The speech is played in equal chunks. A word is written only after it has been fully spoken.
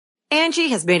Angie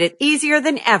has made it easier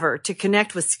than ever to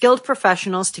connect with skilled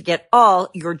professionals to get all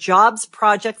your jobs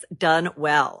projects done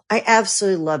well. I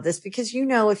absolutely love this because,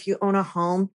 if you own a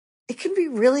home, it can be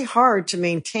really hard to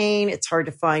maintain. It's hard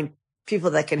to find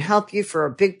people that can help you for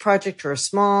a big project or a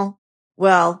small.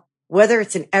 Well, whether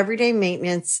it's in everyday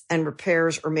maintenance and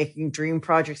repairs or making dream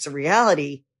projects a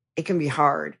reality, it can be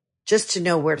hard just to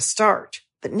know where to start.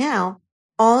 But now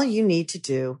all you need to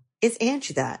do is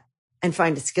Angie that and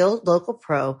find a skilled local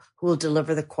pro who will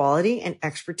deliver the quality and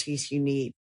expertise you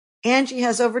need. Angie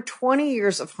has over 20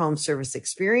 years of home service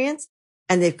experience,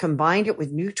 and they've combined it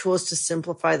with new tools to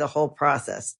simplify the whole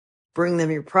process. Bring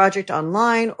them your project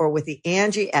online or with the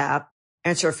Angie app,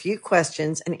 answer a few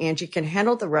questions, and Angie can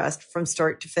handle the rest from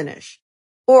start to finish.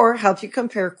 Or help you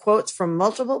compare quotes from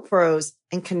multiple pros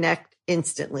and connect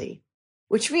instantly,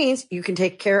 which means you can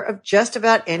take care of just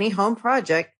about any home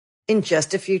project in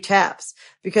just a few taps.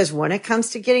 Because when it comes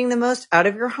to getting the most out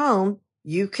of your home,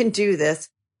 you can do this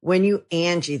when you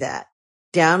Angie that.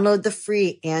 Download the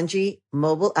free Angie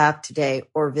mobile app today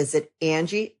or visit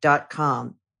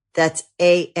Angie.com. That's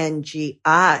ANGI.com.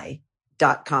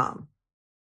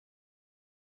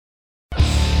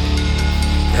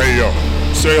 Hey, yo,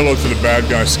 say hello to the bad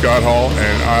guy, Scott Hall,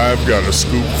 and I've got a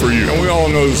scoop for you. And we all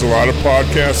know there's a lot of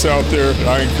podcasts out there, and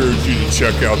I encourage you to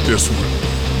check out this one.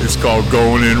 It's called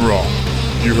Going In Raw.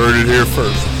 You heard it here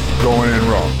first. Going In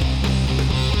Raw.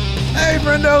 Hey,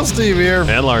 friendo, Steve here.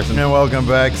 And Larson. And welcome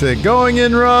back to Going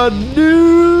In Raw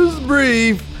News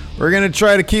Brief. We're going to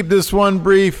try to keep this one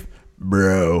brief,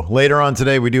 bro. Later on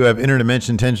today, we do have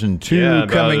Interdimension Tension 2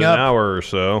 coming up. An hour or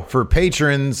so. For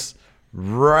patrons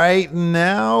right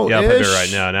now. Yeah, right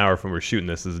now. An hour from we're shooting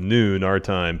this is noon our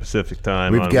time, Pacific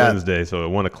time on Wednesday. So at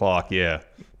 1 o'clock,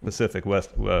 Pacific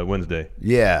West Wednesday.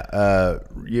 Yeah,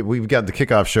 we've got the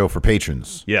kickoff show for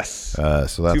patrons. Yes. So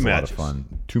that's a lot of fun.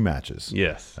 2 matches.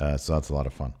 Yes. So that's a lot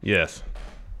of fun. Yes.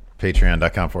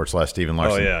 Patreon.com/Steven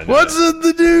Larson. Oh, yeah. What's in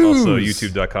the news? Also,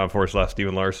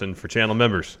 YouTube.com/Steven Larson for channel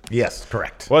members. Yes,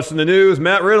 correct. What's in the news?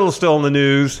 Matt Riddle's still in the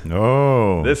news.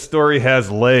 Oh. This story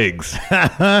has legs,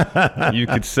 you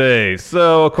could say.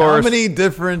 So, of course. How many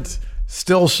different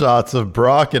still shots of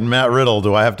Brock and Matt Riddle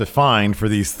do I have to find for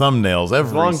these thumbnails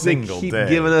every single day? As long as they keep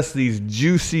giving us these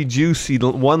juicy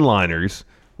one-liners,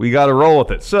 we got to roll with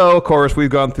it. So, of course,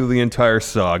 we've gone through the entire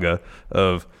saga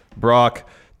of Brock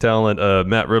telling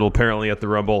Matt Riddle apparently at the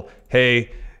Rumble,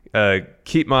 hey,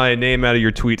 keep my name out of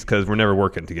your tweets because we're never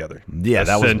working together. Yeah,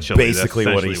 that was basically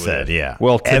what he said, yeah.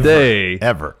 Well, today...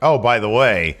 Ever. Oh, by the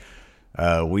way,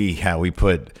 we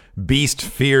put Beast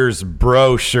Fears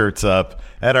Bro shirts up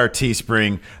at our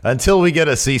Teespring. Until we get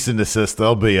a cease and desist,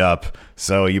 they'll be up.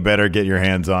 So you better get your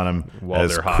hands on them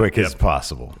as quick as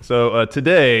possible. So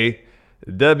today,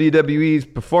 WWE's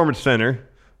Performance Center...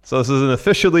 So this is an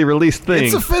officially released thing.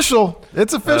 It's official.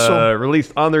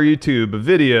 Released on their YouTube, a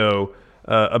video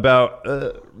about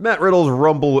Matt Riddle's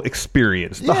Rumble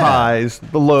experience. The highs,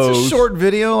 the lows. It's a short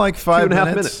video, like 5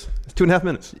 minutes. It's 2.5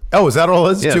 minutes. Oh, is that all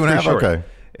it is? Yeah, 2.5? short. Okay.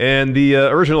 And the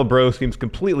original bro seems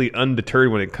completely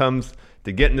undeterred when it comes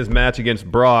to getting his match against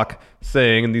Brock,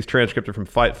 saying, and these transcripts are from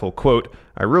Fightful, quote,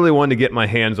 I really wanted to get my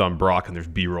hands on Brock, and there's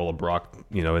B-roll of Brock,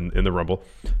 in the Rumble.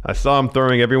 I saw him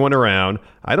throwing everyone around.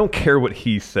 I don't care what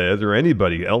he says or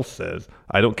anybody else says.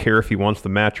 I don't care if he wants the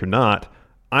match or not.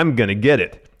 I'm going to get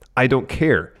it. I don't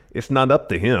care. It's not up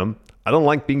to him. I don't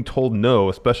like being told no,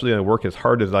 especially when I work as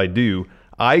hard as I do.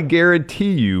 I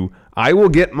guarantee you, I will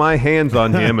get my hands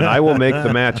on him and I will make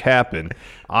the match happen.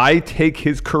 I take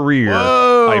his career.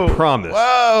 I promise.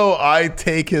 Whoa, I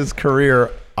take his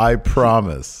career. I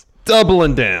promise.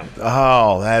 Doubling down.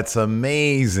 Oh, that's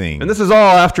amazing. And this is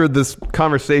all after this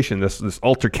conversation, this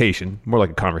altercation, more like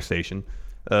a conversation,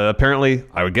 apparently,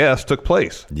 I would guess, took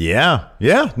place. Yeah.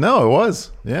 No, it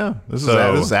was. Yeah. This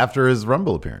is after his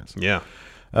Rumble appearance. Yeah.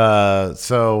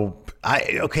 So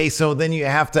then you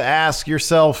have to ask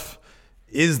yourself,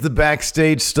 is the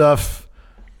backstage stuff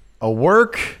a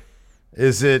work?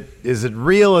 Is it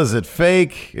real? Is it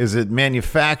fake? Is it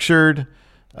manufactured?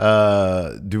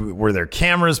 Were there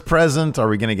cameras present? Are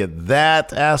we going to get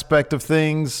that aspect of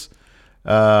things?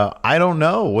 I don't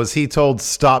know. Was he told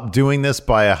stop doing this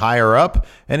by a higher up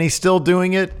and he's still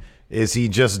doing it? Is he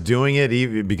just doing it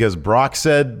even because Brock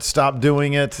said stop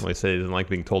doing it? Well, he said he doesn't like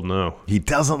being told no. He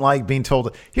doesn't like being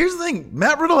told. Here's the thing.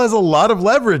 Matt Riddle has a lot of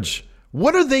leverage.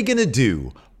 What are they going to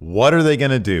do?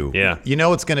 Yeah. You know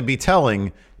what's going to be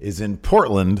telling is in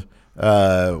Portland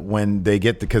when they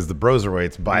get because the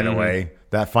Broserweights, by the way,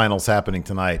 that final's happening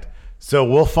tonight. So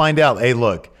we'll find out. Hey,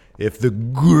 look, if the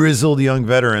grizzled young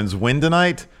veterans win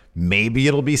tonight, maybe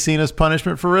it'll be seen as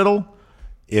punishment for Riddle.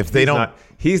 If they don't...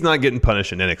 He's not getting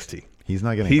punished in NXT. He's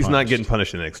not getting He's punished. not getting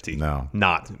punished in NXT. No.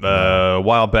 Not. A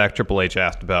while back, Triple H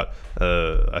asked about,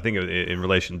 I think in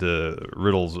relation to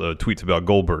Riddle's tweets about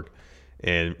Goldberg.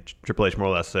 And Triple H more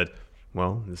or less said,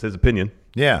 well, it's his opinion.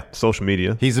 Yeah. Social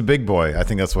media. He's a big boy. I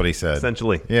think that's what he said.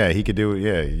 Essentially. Yeah, he could do.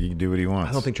 Yeah, he can do what he wants.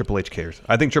 I don't think Triple H cares.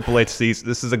 I think Triple H sees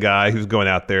this is a guy who's going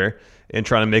out there and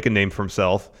trying to make a name for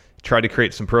himself, try to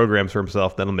create some programs for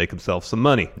himself that'll make himself some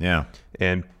money. Yeah.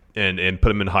 And put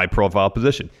him in a high-profile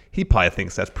position. He probably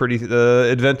thinks that's pretty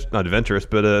not adventurous,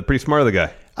 but pretty smart of the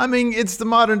guy. I mean, it's the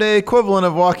modern-day equivalent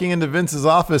of walking into Vince's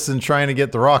office and trying to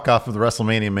get The Rock off of the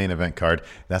WrestleMania main event card.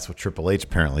 That's what Triple H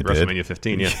apparently did. WrestleMania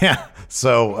 15, yeah. Yeah.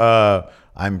 So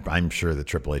I'm sure that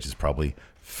Triple H is probably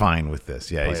fine with this.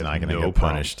 Yeah, he's not going to get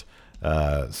punished.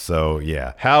 So,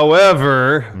 yeah.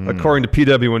 However, according to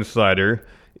PW Insider,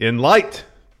 in light,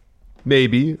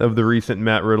 maybe, of the recent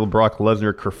Matt Riddle, Brock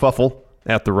Lesnar kerfuffle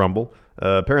at the Rumble,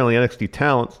 apparently NXT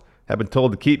talents have been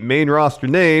told to keep main roster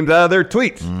names out of their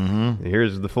tweets. Mm-hmm.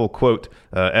 Here's the full quote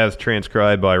as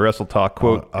transcribed by WrestleTalk.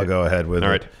 Quote, I'll go ahead with all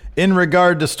it. Right. In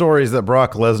regard to stories that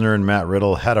Brock Lesnar and Matt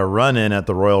Riddle had a run-in at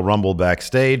the Royal Rumble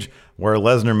backstage, where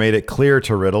Lesnar made it clear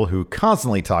to Riddle, who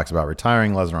constantly talks about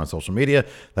retiring Lesnar on social media,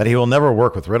 that he will never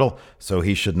work with Riddle, so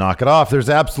he should knock it off. There's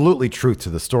absolutely truth to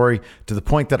the story, to the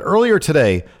point that earlier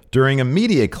today, during a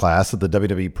media class at the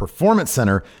WWE Performance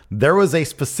Center, there was a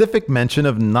specific mention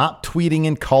of not tweeting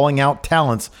and calling out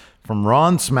talents from Raw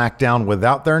and SmackDown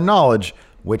without their knowledge,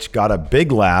 which got a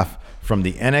big laugh from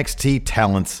the NXT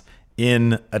talents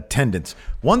in attendance.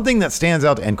 One thing that stands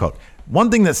out, end quote. One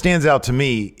thing that stands out to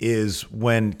me is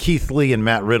when Keith Lee and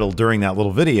Matt Riddle during that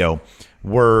little video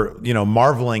were,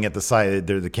 marveling at the size.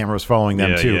 The camera was following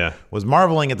them too. Yeah. Was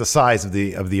marveling at the size of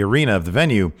the arena, of the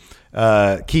venue.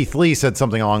 Keith Lee said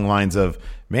something along the lines of,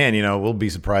 "Man, we'll be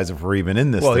surprised if we're even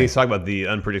in this." Well, thing. He's talking about the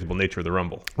unpredictable nature of the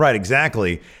Rumble. Right,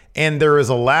 exactly. And there is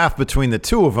a laugh between the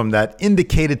two of them that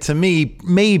indicated to me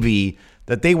maybe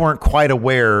that they weren't quite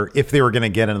aware if they were going to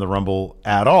get into the Rumble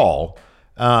at all.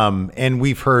 And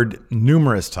we've heard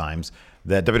numerous times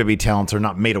that WWE talents are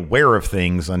not made aware of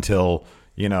things until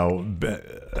at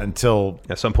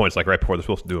some point, it's like right before they're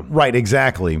supposed to do them. Right,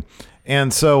 exactly.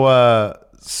 And so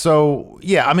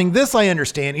yeah, I mean, this I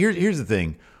understand. Here's the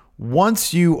thing.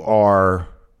 Once you are,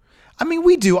 I mean,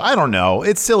 we do, I don't know.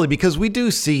 It's silly because we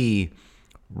do see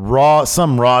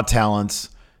some Raw talents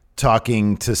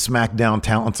talking to SmackDown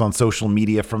talents on social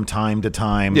media from time to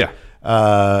time. Yeah.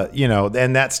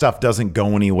 And that stuff doesn't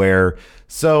go anywhere.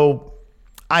 So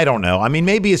I don't know. I mean,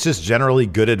 maybe it's just generally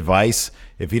good advice.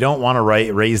 If you don't want to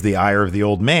raise the ire of the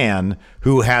old man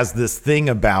who has this thing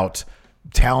about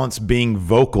talents being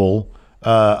vocal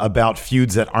about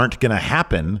feuds that aren't going to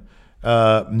happen,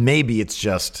 maybe it's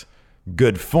just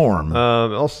good form.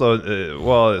 Also,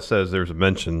 while it says there's a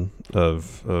mention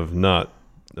of not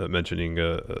mentioning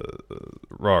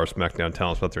Raw or SmackDown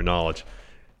talents without their knowledge,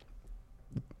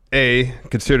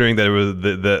 considering that it was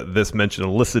this mention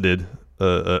elicited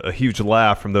a huge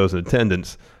laugh from those in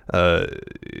attendance,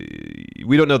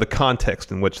 we don't know the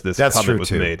context in which this comment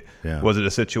was made. Yeah. Was it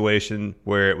a situation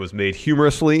where it was made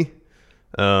humorously?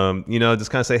 Just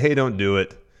kind of say, hey, don't do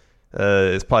it.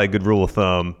 It's probably a good rule of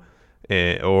thumb.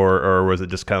 Or was it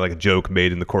just kind of like a joke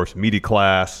made in the course of media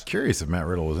class? Curious if Matt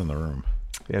Riddle was in the room.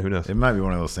 Yeah, who knows? It might be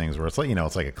one of those things where it's like,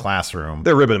 it's like a classroom.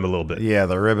 They're ribbing him a little bit. Yeah,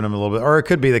 they're ribbing him a little bit. Or it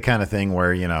could be the kind of thing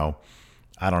where,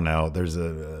 I don't know, there's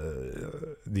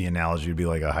the analogy would be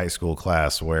like a high school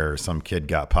class where some kid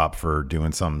got popped for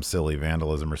doing some silly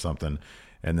vandalism or something,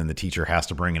 and then the teacher has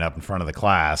to bring it up in front of the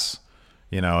class,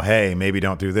 hey, maybe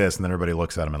don't do this, and then everybody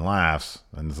looks at him and laughs,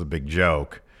 and it's a big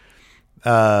joke.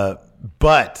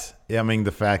 But, I mean,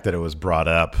 the fact that it was brought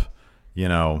up, I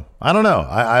don't know.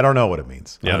 I don't know what it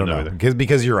means. Yeah, I don't know.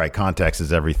 Because you're right. Context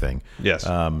is everything. Yes.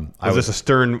 Was this a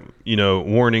stern,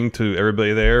 warning to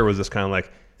everybody there? Or was this kind of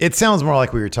like... It sounds more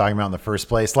like we were talking about in the first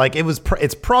place. Like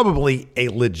it's probably a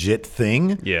legit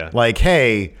thing. Yeah. Like,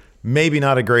 hey, maybe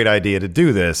not a great idea to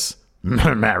do this,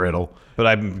 Matt Riddle. But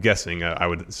I'm guessing, I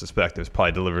would suspect it was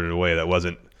probably delivered in a way that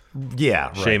wasn't... Yeah.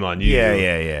 Right. Shame on you. Yeah.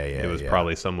 It was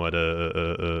probably somewhat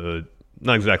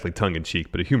not exactly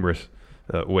tongue-in-cheek, but a humorous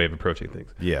way of approaching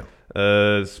things. Yeah.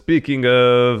 Speaking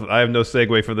of, I have no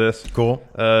segue for this. Cool.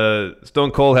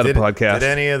 Stone Cold had a podcast. Did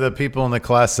any of the people in the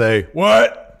class say,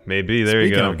 what? Maybe. There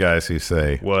you go. Speaking of guys who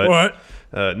say, what?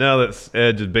 Now that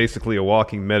Edge is basically a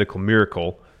walking medical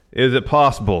miracle, is it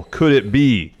possible, could it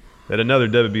be, that another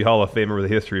WWE Hall of Famer with a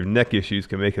history of neck issues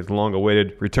can make his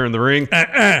long-awaited return to the ring?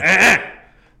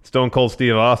 Stone Cold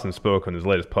Steve Austin spoke on his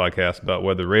latest podcast about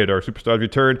whether Radar Superstar's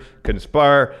return could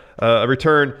inspire a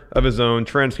return of his own.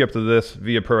 Transcript of this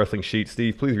via Pro Wrestling Sheet.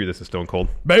 Steve, please read this to Stone Cold.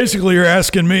 Basically, you're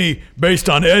asking me, based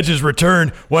on Edge's return,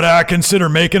 what I consider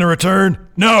making a return?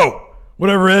 No!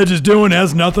 Whatever Edge is doing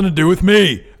has nothing to do with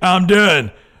me. I'm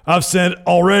done. I've said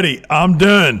already, I'm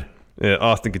done.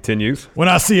 Austin continues. When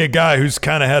I see a guy who's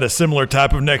kind of had a similar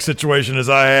type of neck situation as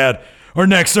I had, or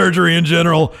neck surgery in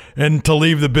general, and to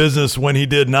leave the business when he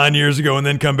did 9 years ago and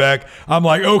then come back, I'm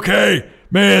like, okay,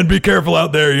 man, be careful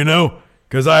out there,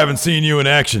 because I haven't seen you in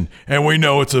action, and we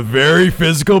know it's a very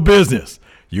physical business.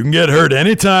 You can get hurt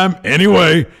anytime,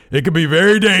 anyway. It can be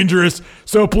very dangerous,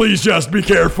 so please just be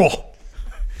careful.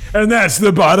 And that's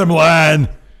the bottom line,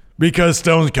 because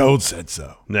Stone Cold said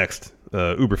so. Next,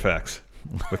 Uberfax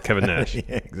with Kevin Nash. Yeah,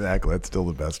 exactly. That's still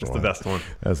the best one. That's the best one.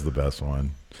 That's the best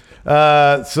one.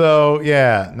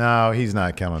 No, he's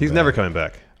not coming back. He's never coming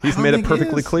back. He's made it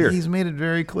perfectly clear. He's made it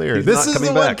very clear. He's This not is the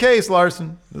coming one back. case,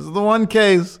 Larson. This is the one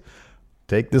case.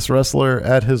 Take this wrestler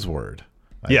at his word.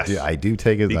 Yes. I do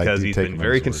take it because he's been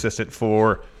very consistent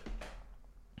for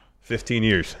 15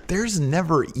 years. There's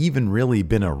never even really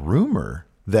been a rumor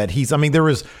that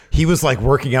he was like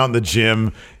working out in the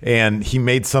gym and he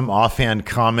made some offhand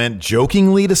comment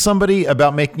jokingly to somebody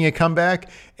about making a comeback,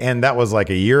 and that was like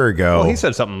a year ago. Well, he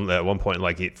said something at one point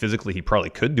like physically he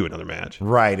probably could do another match.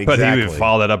 Right, exactly. But he would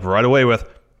follow that up right away with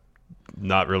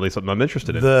not really something I'm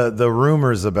interested in. The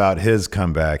rumors about his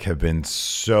comeback have been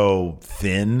so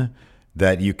thin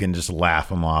that you can just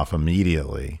laugh him off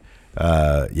immediately.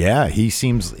 He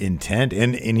seems intent.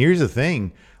 And here's the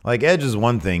thing. Like, Edge is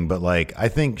one thing, but like I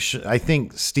think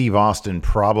Steve Austin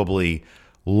probably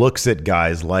looks at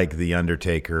guys like The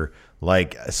Undertaker,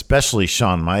 like especially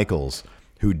Shawn Michaels,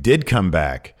 who did come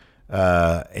back,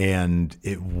 and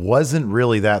it wasn't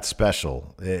really that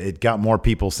special. It got more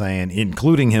people saying,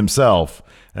 including himself,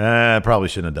 probably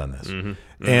shouldn't have done this.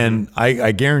 And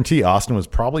I guarantee Austin was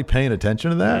probably paying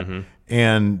attention to that,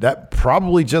 and that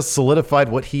probably just solidified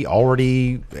what he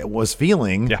already was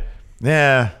feeling.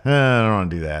 I don't want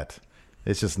to do that.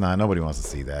 It's just not. Nobody wants to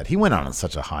see that. He went on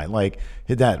such a high, like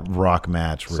hit that Rock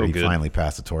match where he finally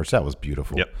passed the torch. That was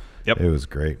beautiful. Yep. It was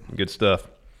great. Good stuff.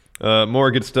 More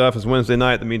good stuff is Wednesday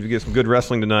night. That means we get some good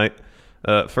wrestling tonight.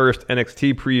 First,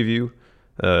 NXT preview.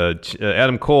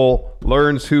 Adam Cole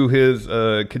learns who his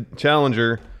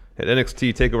challenger at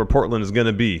NXT TakeOver Portland is going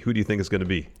to be. Who do you think is going to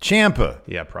be? Ciampa.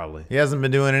 Yeah, probably. He hasn't been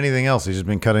doing anything else. He's just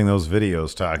been cutting those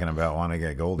videos talking about wanting to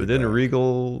get Goldie. But didn't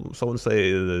Regal, someone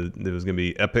say that it was going to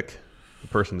be epic? The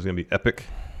person is going to be epic?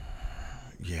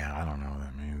 Yeah, I don't know what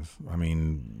that means. I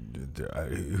mean,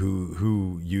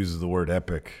 who uses the word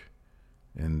epic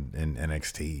in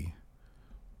NXT?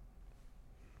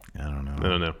 I don't know.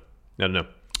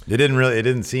 It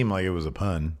didn't seem like it was a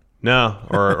pun. No,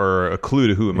 or a clue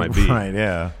to who it might be. Right,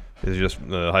 yeah. It's just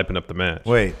hyping up the match.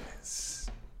 Wait.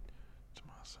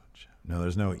 No,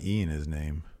 there's no E in his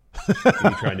name. He's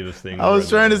trying to do his thing. I was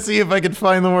trying to see if I could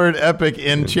find the word epic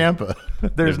in Ciampa.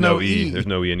 There's no E. There's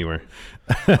no E anywhere.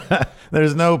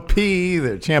 There's no P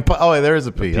either. Ciampa. Oh, wait, there is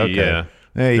a P. Okay. Yeah.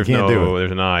 Hey, you can't do it.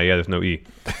 There's an I. Yeah, there's no E.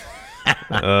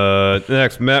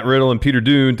 Next, Matt Riddle and Peter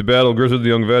Dunne to battle Grizzled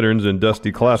Young Veterans in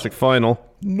Dusty Classic Final.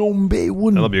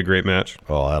 That'll be a great match.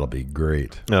 Oh, that'll be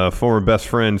great. Former best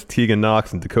friends Tegan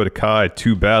Knox and Dakota Kai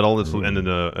to battle. This will end in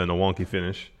a wonky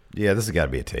finish. Yeah, this has got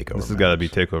to be a takeover. This has got to be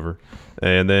takeover.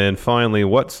 And then finally,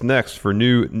 what's next for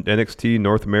new NXT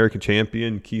North American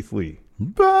champion Keith Lee?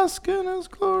 Bask in his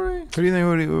glory. What do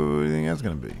you think that's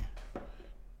going to be?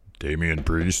 Damian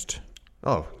Priest.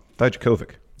 Oh,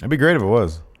 Dijakovic. That'd be great if it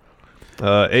was.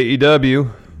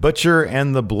 AEW. Butcher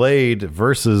and the Blade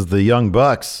versus the Young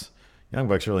Bucks. Young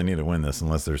Bucks really need to win this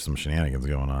unless there's some shenanigans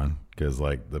going on, because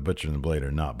like the Butcher and the Blade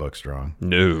are not Buck strong.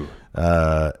 No.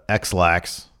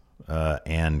 X-Lax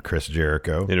and Chris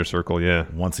Jericho. Inner Circle, yeah.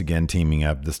 Once again teaming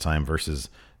up, this time versus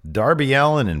Darby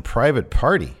Allin and Private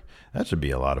Party. That should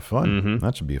be a lot of fun.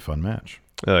 That should be a fun match.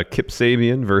 Kip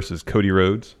Sabian versus Cody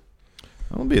Rhodes.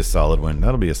 That'll be a solid win.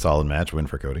 That'll be a solid match win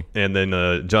for Cody. And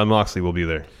then John Moxley will be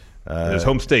there. His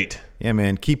home state. Yeah,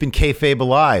 man. Keeping kayfabe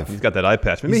alive. He's got that eye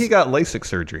patch. Maybe he got LASIK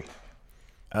surgery.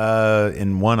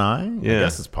 In one eye? Yeah. I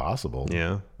guess it's possible.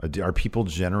 Yeah. Are people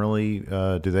generally,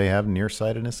 do they have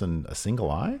nearsightedness in a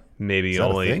single eye? Maybe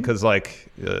only because,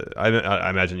 like, I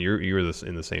imagine you were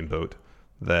in the same boat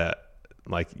that,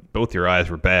 like, both your eyes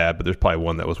were bad, but there's probably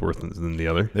one that was worse than the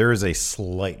other. There is a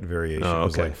slight variation. Oh, okay. It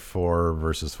was like 4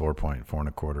 versus 4.4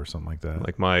 1/4, something like that.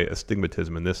 Like my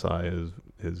astigmatism in this eye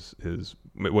is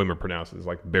way more pronounced. It's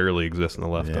like barely exists in the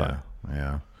left eye.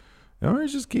 Yeah. Or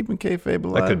he's just keeping kayfabe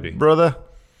alive. That could be, brother.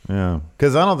 Yeah,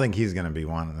 because I don't think he's going to be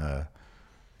wanting to.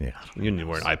 Yeah. You didn't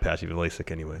wear an eye patch, even LASIK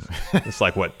anyways. It's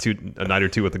like, what, a night or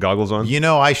two with the goggles on? You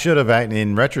know, I should have,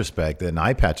 in retrospect, an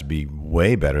eye patch would be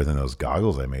way better than those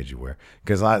goggles I made you wear.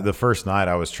 Because the first night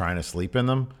I was trying to sleep in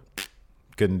them.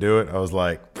 Couldn't do it. I was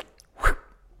like,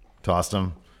 tossed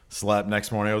them. Slept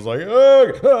next morning. I was like,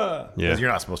 yeah. Because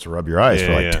you're not supposed to rub your eyes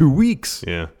for like 2 weeks.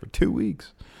 Yeah. For 2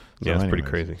 weeks. So It's pretty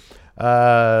crazy.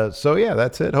 So yeah,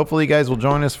 that's it. Hopefully you guys will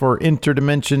join us for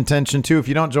Interdimension Tension 2. If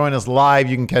you don't join us live,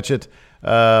 you can catch it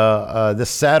this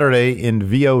Saturday in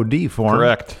VOD form.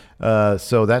 Correct.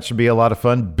 So that should be a lot of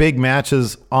fun. Big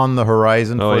matches on the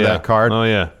horizon for that card. Oh,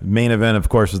 yeah. Main event, of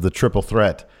course, is the triple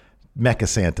threat. Mecha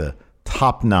Santa,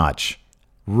 Top Notch,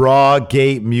 Raw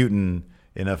Gate Mutant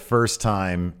in a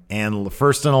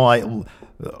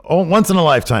once in a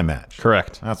lifetime match.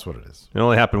 Correct. That's what it is. It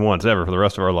only happened once ever for the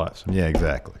rest of our lives. Yeah,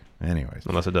 exactly. Anyways.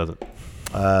 Unless it doesn't.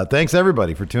 Thanks,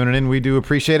 everybody, for tuning in. We do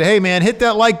appreciate it. Hey, man, hit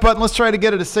that like button. Let's try to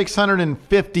get it to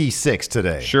 656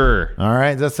 today. Sure. All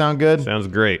right. Does that sound good? Sounds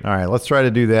great. All right. Let's try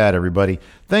to do that, everybody.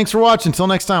 Thanks for watching. Until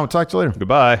next time. We'll talk to you later.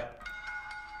 Goodbye.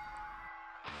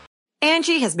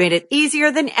 Angie has made it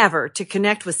easier than ever to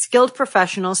connect with skilled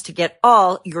professionals to get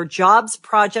all your jobs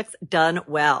projects done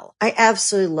well. I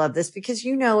absolutely love this because,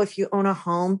 if you own a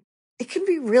home, it can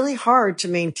be really hard to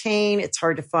maintain. It's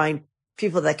hard to find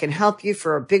people that can help you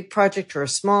for a big project or a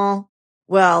small.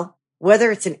 Well,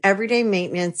 whether it's in everyday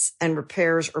maintenance and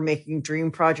repairs or making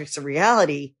dream projects a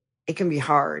reality, it can be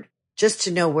hard just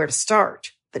to know where to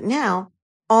start. But now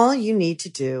all you need to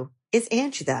do is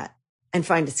Angie that and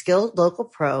find a skilled local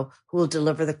pro who will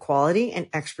deliver the quality and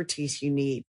expertise you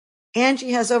need.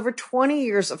 Angie has over 20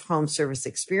 years of home service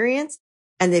experience,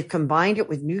 and they've combined it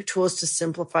with new tools to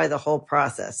simplify the whole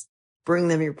process. Bring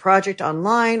them your project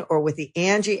online or with the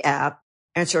Angie app,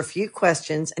 answer a few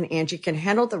questions, and Angie can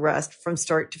handle the rest from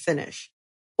start to finish.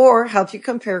 Or help you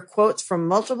compare quotes from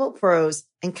multiple pros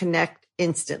and connect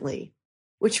instantly,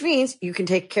 which means you can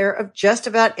take care of just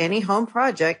about any home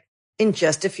project in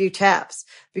just a few taps.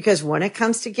 Because when it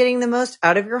comes to getting the most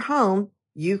out of your home,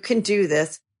 you can do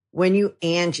this when you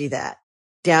Angie that.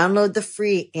 Download the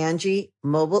free Angie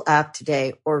mobile app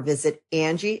today or visit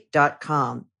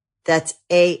Angie.com. That's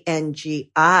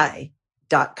ANGI.com.